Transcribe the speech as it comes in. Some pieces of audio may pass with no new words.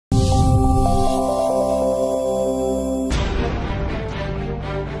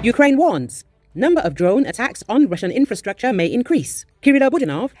Ukraine warns. Number of drone attacks on Russian infrastructure may increase. Kyrylo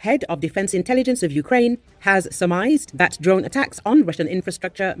Budanov, head of defense intelligence of Ukraine, has surmised that drone attacks on Russian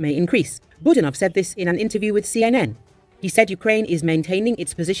infrastructure may increase. Budanov said this in an interview with CNN. He said Ukraine is maintaining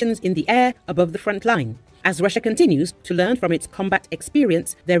its positions in the air above the front line. As Russia continues to learn from its combat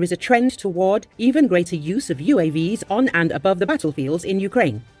experience, there is a trend toward even greater use of UAVs on and above the battlefields in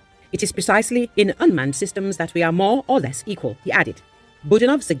Ukraine. It is precisely in unmanned systems that we are more or less equal, he added.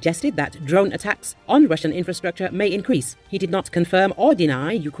 Budanov suggested that drone attacks on Russian infrastructure may increase. He did not confirm or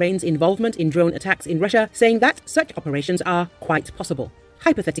deny Ukraine's involvement in drone attacks in Russia, saying that such operations are quite possible.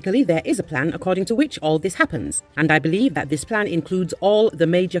 Hypothetically, there is a plan according to which all this happens, and I believe that this plan includes all the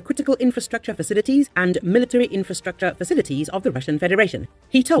major critical infrastructure facilities and military infrastructure facilities of the Russian Federation.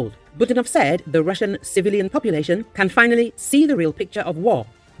 He told. Budanov said the Russian civilian population can finally see the real picture of war.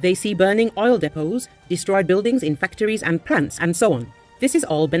 They see burning oil depots, destroyed buildings in factories and plants, and so on. This is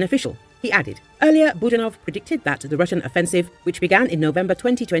all beneficial, he added. Earlier, Budanov predicted that the Russian offensive, which began in November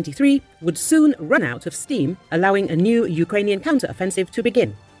 2023, would soon run out of steam, allowing a new Ukrainian counter-offensive to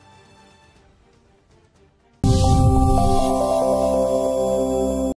begin.